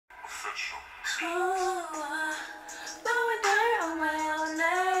Oh, blowing dirt on my own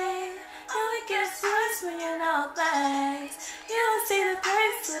name. Only gets worse when you know things. You don't see the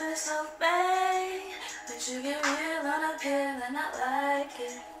grace to this whole thing, but you get real on a pill and I like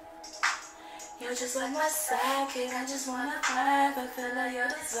it. You're just like my sidekick. I just wanna fight, but feel like your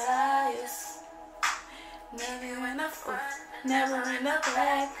desires. Never in the front, never in the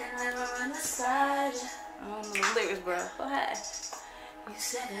back, and never in the side. I don't know the lyrics, bro. Go ahead. You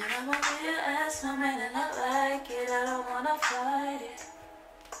said that I'm a real ass woman and I like it. I don't wanna fight it.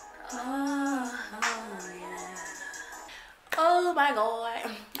 Oh yeah. Oh my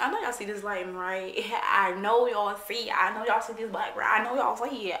god. I know y'all see this lighting right. I know y'all see. I know y'all see this background. I know y'all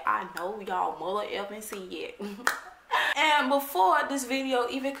see it. I know y'all mother effing see it. And before this video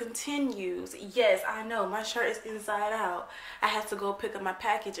even continues, yes, I know my shirt is inside out. I had to go pick up my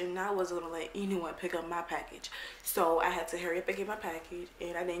package and I wasn't gonna let anyone pick up my package. So I had to hurry up and get my package,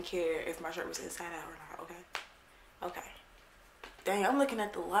 and I didn't care if my shirt was inside out or not, okay? Okay. Dang, I'm looking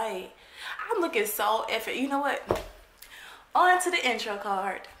at the light. I'm looking so effing. You know what? On to the intro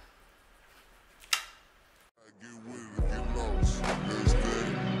card.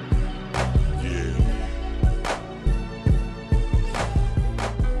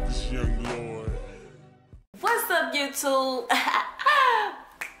 What's up, YouTube?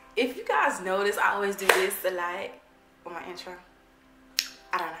 If you guys notice, I always do this a lot on my intro.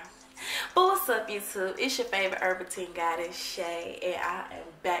 I don't know. But what's up, YouTube? It's your favorite urban teen goddess, Shay, and I am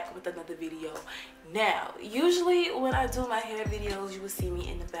back with another video. Now, usually when I do my hair videos, you will see me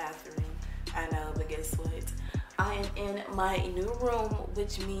in the bathroom. I know, but guess what? I am in my new room,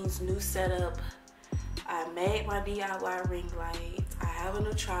 which means new setup. I made my DIY ring light. I have a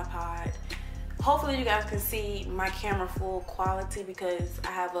new tripod. Hopefully you guys can see my camera full quality because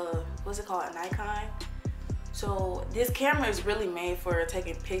I have a, what's it called, a Nikon. So this camera is really made for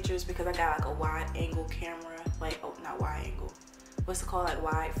taking pictures because I got like a wide angle camera, like, oh, not wide angle, what's it called, like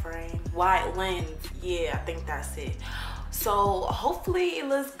wide frame, wide lens. Yeah, I think that's it. So hopefully it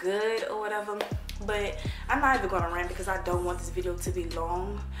looks good or whatever, but I'm not even gonna rant because I don't want this video to be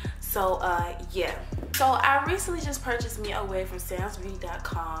long. So yeah, so I recently just purchased me a wig from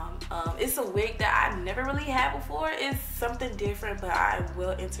samsbeauty.com. It's a wig that I never really had before. It's something different, but I'm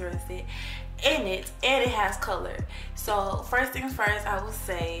well interested in it, and it has color. So first things first, I will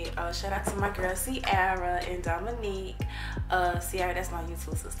say shout out to my girl Sierra and Dominique. Sierra, that's my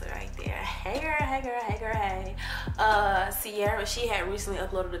YouTube sister right there. Hey girl, hey girl, hey girl, hey. Sierra, she had recently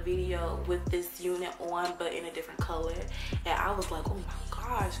uploaded a video with this unit on, but in a different color, and I was like, oh my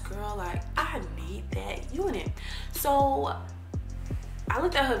gosh, girl, like I need that unit. So I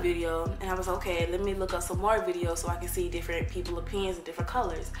looked at her video and I was okay, let me look up some more videos so I can see different people's opinions and different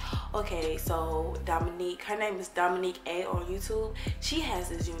colors. Okay, so Dominique, her name is Dominique A on YouTube. She has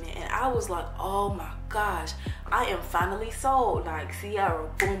this unit and I was like, oh my gosh, I am finally sold. Like Sierra,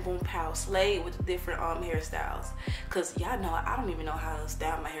 boom boom pow, slayed with different hairstyles. Cause y'all know I don't even know how to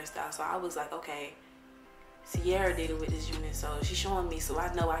style my hairstyle. So I was like, okay, Sierra did it with this unit, so she's showing me, so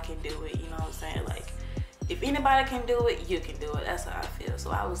I know I can do it. You know what I'm saying? Like, if anybody can do it, you can do it. That's how I feel.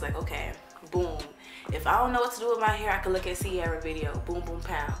 So I was like, okay, boom. If I don't know what to do with my hair, I can look at Sierra video, boom, boom,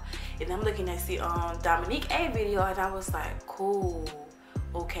 pow. And I'm looking at Dominique A video, and I was like, cool,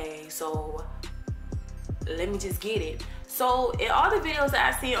 okay, so let me just get it. So in all the videos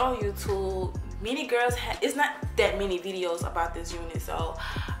that I see on YouTube, many girls, it's not that many videos about this unit, so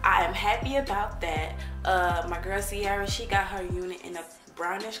I am happy about that. My girl Sierra, she got her unit in a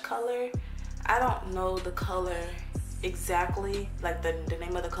brownish color. I don't know the color exactly, like the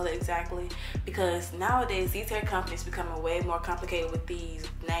name of the color exactly, because nowadays these hair companies becoming way more complicated with these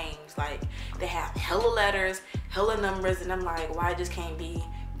names. Like they have hella letters, hella numbers, and I'm like, why it just can't be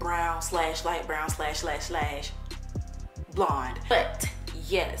brown / light brown / blonde? But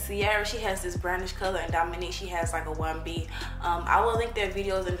yeah, Sierra, she has this brownish color, and Dominique, she has like a 1B. I will link their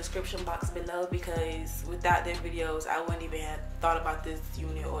videos in the description box below because without their videos, I wouldn't even have thought about this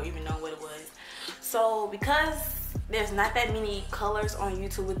unit or even know what it was. So because there's not that many colors on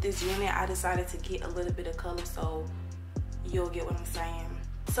YouTube with this unit, I decided to get a little bit of color so you'll get what I'm saying.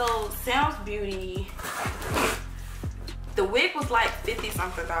 So Sam's Beauty, the wig was like $50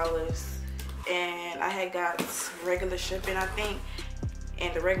 something, and I had got regular shipping, I think.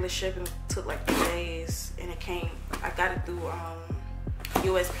 And the regular shipping took like 3 days, and it came, I got it through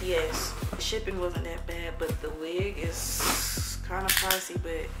USPS. The shipping wasn't that bad, but the wig is kind of pricey,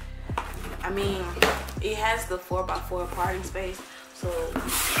 but I mean, it has the 4x4 parting space, so,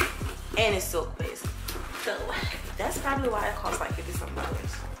 and it's silk based. So that's probably why it costs like $50 something.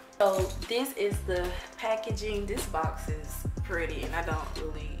 So this is the packaging. This box is pretty, and I don't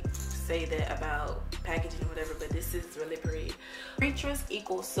really say that about packaging or whatever, but this is really pretty. Freetress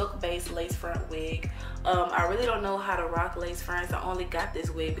equals silk based lace front wig. I really don't know how to rock lace fronts. I only got this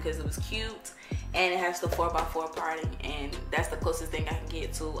wig because it was cute and it has the 4x4 parting, and that's the closest thing I can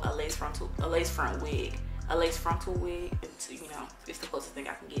get to a lace front wig. A lace frontal wig, you know, it's the closest thing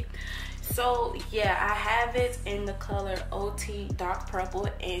I can get. So yeah, I have it in the color OT dark purple,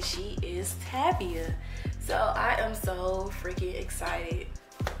 and she is Tabia. So I am so freaking excited.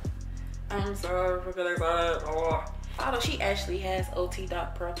 I'm so freaking excited. Oh. Although she actually has OT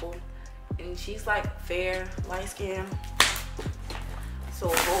dark purple, and she's like fair, light skin. So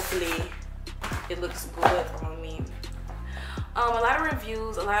hopefully it looks good on me. A lot of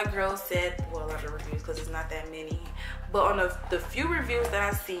reviews, a lot of girls said, well, a lot of reviews because it's not that many, but on the few reviews that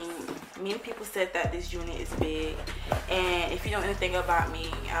I've seen, many people said that this unit is big. And if you know anything about me,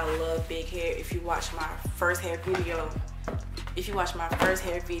 I love big hair. If you watch my first hair video,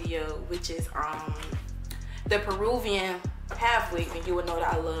 which is the Peruvian half wig, then you would know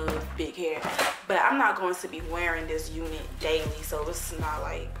that I love big hair. But I'm not going to be wearing this unit daily, so it's not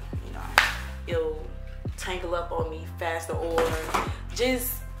like, you know, it'll tangle up on me faster or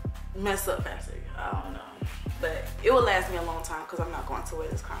just mess up faster. I don't know, but it will last me a long time because I'm not going to wear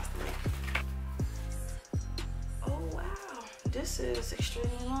this constantly. Oh wow, this is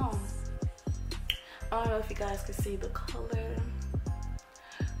extremely long. I don't know if you guys can see the color,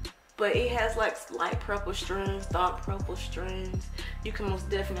 but it has like light purple strands, dark purple strands. You can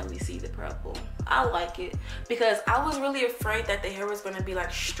most definitely see the purple. I like it because I was really afraid that the hair was going to be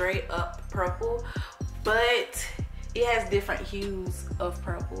like straight up purple, but it has different hues of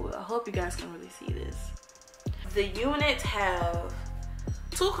purple. I hope you guys can really see this. The unit have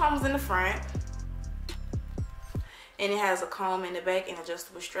 2 combs in the front, and it has a comb in the back and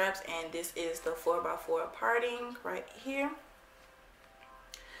adjustable straps, and this is the 4x4 parting right here.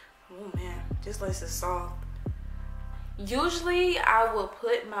 Oh man, this lace is soft. Usually I will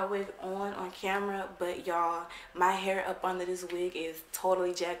put my wig on camera, but y'all, my hair up under this wig is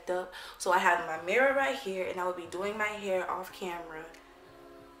totally jacked up. So I have my mirror right here, and I will be doing my hair off camera.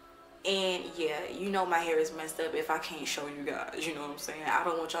 And yeah, you know my hair is messed up if I can't show you guys, you know what I'm saying? I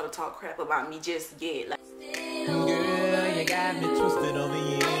don't want y'all to talk crap about me just yet. Like, girl, you got me twisted over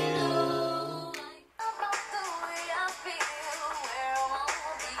here.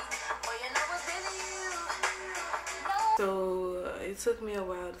 So it took me a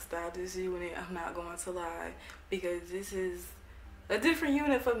while to style this unit, I'm not going to lie, because this is a different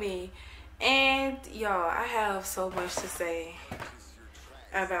unit for me. And y'all, I have so much to say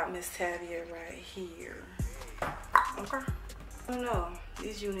about Miss Tabia right here. Okay, I don't know,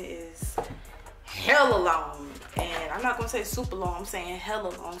 this unit is hella long, and I'm not gonna say super long, I'm saying hella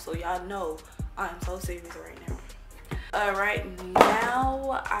long, so y'all know I'm so serious right now. Right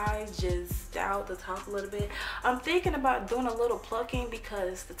now I just styled the top a little bit. I'm thinking about doing a little plucking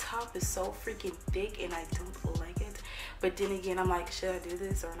because the top is so freaking thick and I don't like it. But then again, I'm like, should I do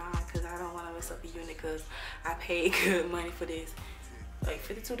this or not? Because I don't want to mess up a unit because I paid good money for this. Like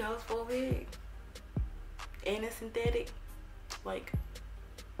 $52 for a wig. And it's synthetic. Like,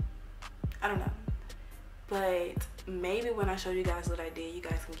 I don't know. But maybe when I show you guys what I did, you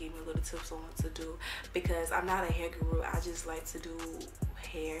guys can give me a little tips on what to do, because I'm not a hair guru. I just like to do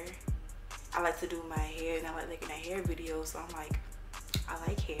hair. I like to do my hair, and I like looking at hair videos. So I'm like, I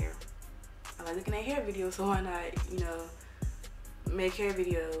like hair. I like looking at hair videos, so why not, you know, make hair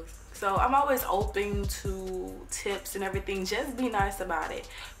videos? So I'm always open to tips and everything. Just be nice about it,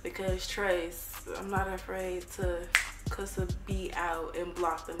 because Trace, I'm not afraid to cuss a beat out and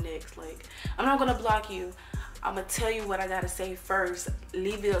block them next. Like, I'm not gonna block you. I'm gonna tell you what I gotta say first,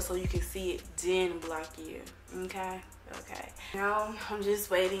 leave it up so you can see it, then block you. Okay? Okay. Now I'm just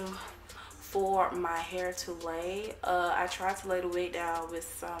waiting for my hair to lay. I tried to lay the wig down with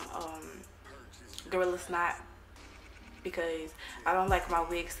some Gorilla Snot because I don't like my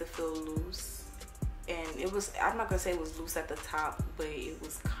wigs to feel loose. And it was, I'm not gonna say it was loose at the top, but it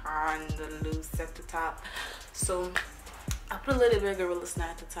was kinda loose at the top. So I put a little bit of Gorilla Snot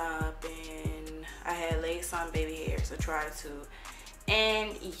at the top, and I had lace on baby hairs to try to.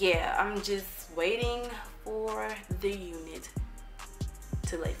 And yeah, I'm just waiting for the unit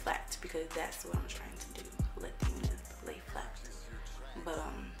to lay flat, because that's what I'm trying to do. Let the unit lay flat. But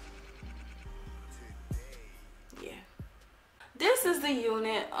yeah. This is the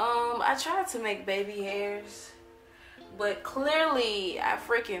unit. I tried to make baby hairs, but clearly I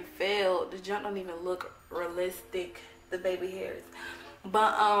freaking failed. The junk don't even look realistic, the baby hairs.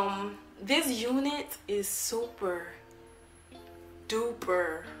 But this unit is super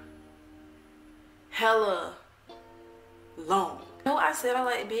duper hella long. No, I said I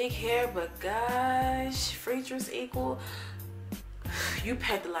like big hair, but gosh, Freetress equal. You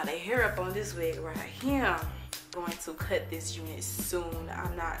packed a lot of hair up on this wig right here. I'm going to cut this unit soon.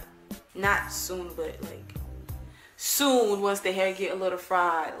 I'm not soon, but like soon, once the hair get a little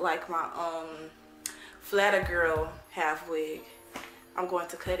fried, like my flatter girl half wig. I'm going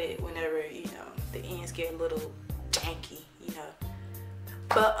to cut it whenever, you know, the ends get a little janky, you know.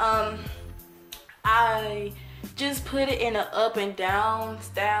 But I just put it in an up and down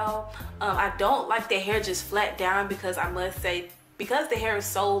style. I don't like the hair just flat down, because I must say, because the hair is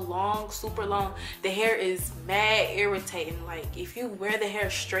so long, super long, the hair is mad irritating. Like if you wear the hair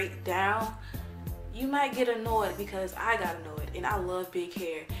straight down, you might get annoyed, because I got annoyed, and I love big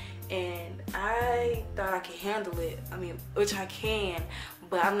hair. And I thought I could handle it. I mean, which I can,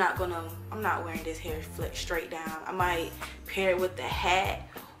 but I'm not wearing this hair flat straight down. I might pair it with the hat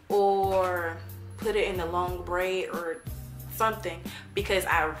or put it in a long braid or something, because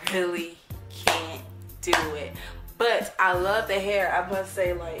I really can't do it. But I love the hair. I must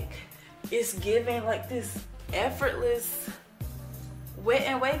say, like, it's giving like this effortless wet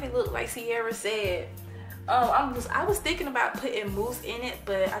and wavy look, like Sierra said. I was thinking about putting mousse in it,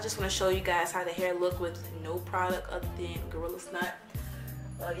 but I just want to show you guys how the hair look with no product other than Gorilla Snot.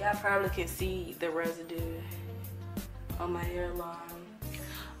 Y'all probably can see the residue on my hairline.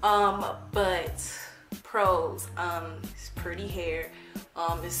 But pros, it's pretty hair.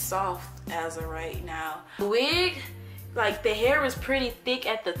 It's soft as of right now. The wig, like the hair is pretty thick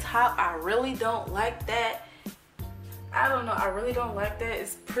at the top. I really don't like that. I don't know, I really don't like that.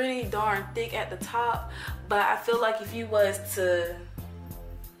 It's pretty darn thick at the top, but I feel like if you was to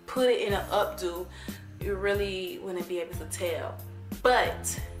put it in an updo, you really wouldn't be able to tell.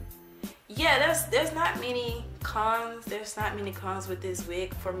 But yeah, there's not many cons. There's not many cons with this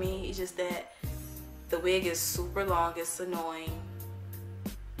wig for me. It's just that the wig is super long. It's annoying.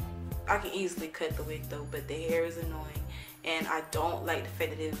 I can easily cut the wig though, but the hair is annoying, and I don't like the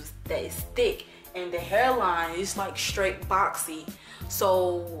fact that it's thick. And the hairline is like straight boxy.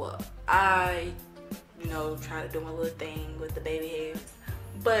 So I, you know, try to do my little thing with the baby hairs.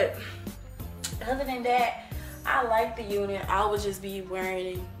 But other than that, I like the unit. I would just be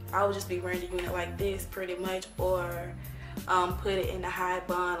wearing the unit like this pretty much, or put it in a high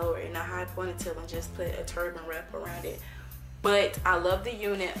bun or in a high ponytail and just put a turban wrap around it. But I love the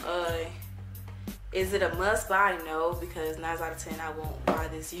unit. Is it a must buy? No, because 9 out of 10 I won't buy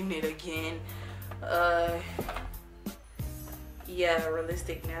this unit again. Yeah,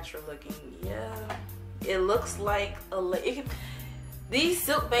 realistic, natural looking. Yeah, it looks like these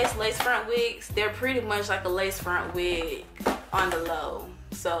silk based lace front wigs, they're pretty much like a lace front wig on the low.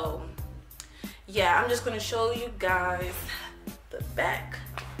 So yeah, I'm just gonna show you guys the back.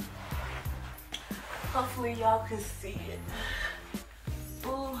 Hopefully y'all can see it.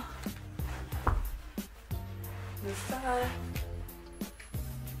 Ooh. The side.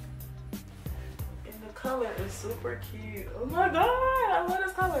 Color is super cute. Oh my god, I love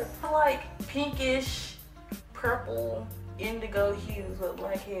this color. I like pinkish, purple, indigo hues with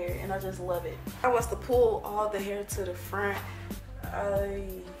black hair, and I just love it. I was to pull all the hair to the front. I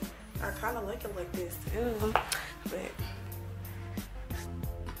kind of like it like this too, but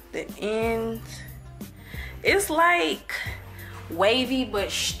the end, it's like wavy but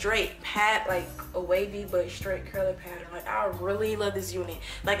straight like a wavy but straight curly pattern. Like I really love this unit.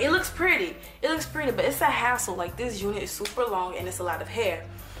 Like it looks pretty, but it's a hassle. Like this unit is super long and it's a lot of hair.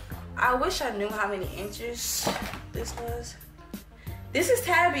 I wish I knew how many inches this was. This is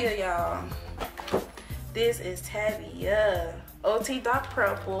Tabia, y'all. This is Tabia OT Dark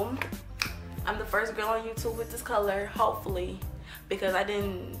Purple. I'm the first girl on YouTube with this color, hopefully, because I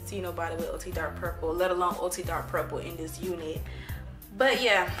didn't see nobody with OT Dark Purple, let alone OT Dark Purple in this unit. But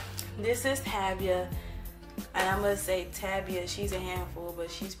yeah, this is Tabia, and I must say Tabia, she's a handful, but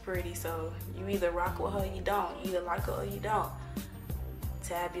she's pretty, so you either rock with her or you don't. You either like her or you don't.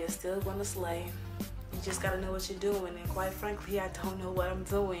 Tabia's still gonna slay. You just gotta know what you're doing, and quite frankly, I don't know what I'm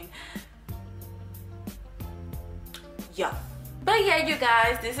doing. Yeah. But yeah, you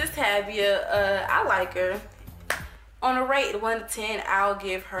guys, this is Tabia. I like her. On a rate 1 to 10, I'll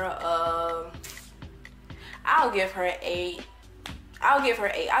give her an 8. I'll give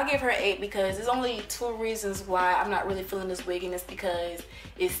her 8 because there's only 2 reasons why I'm not really feeling this wig, and it's because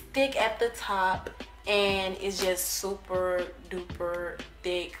it's thick at the top and it's just super duper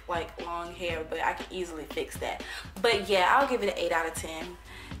thick, like long hair, but I can easily fix that. But yeah, I'll give it an 8 out of 10.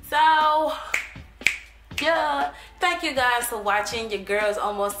 So yeah, thank you guys for watching. Your girl's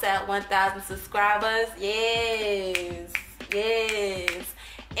almost at 1,000 subscribers. Yes.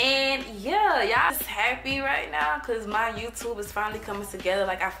 And yeah, y'all just happy right now because my YouTube is finally coming together.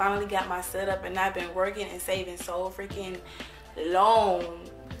 Like, I finally got my setup and I've been working and saving so freaking long.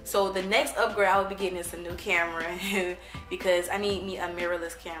 So the next upgrade I will be getting is a new camera because I need me a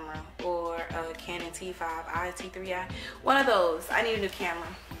mirrorless camera or a Canon T5i, T3i, one of those. I need a new camera.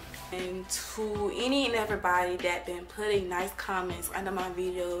 And to any and everybody that been putting nice comments under my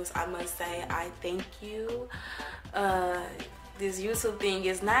videos, I must say I thank you. This YouTube thing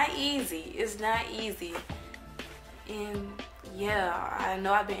is not easy. It's not easy. And yeah, I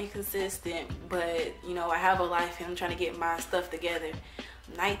know I've been inconsistent, but you know, I have a life and I'm trying to get my stuff together.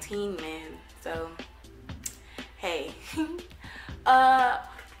 I'm 19, man. So hey.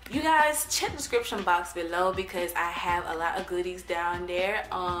 You guys check the description box below because I have a lot of goodies down there.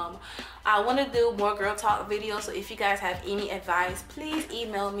 I want to do more girl talk videos, so if you guys have any advice, please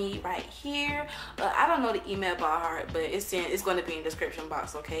email me right here. I don't know the email by heart, but it's going to be in the description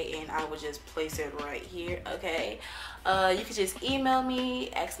box, okay? And I will just place it right here, okay? You can just email me,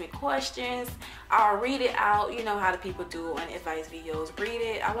 ask me questions. I'll read it out. You know how the people do on advice videos. Read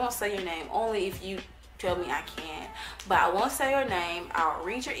it. I won't say your name, only if you tell me I can, but I won't say your name. I'll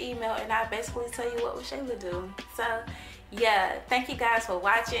read your email and I'll basically tell you what Shayla do. So yeah, thank you guys for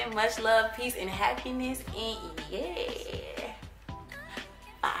watching. Much love, peace, and happiness, and yeah,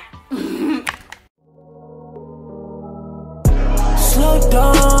 bye. Slow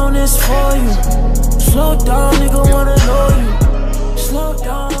down, it's for you. Slow down, nigga wanna know you. Slow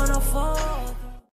down.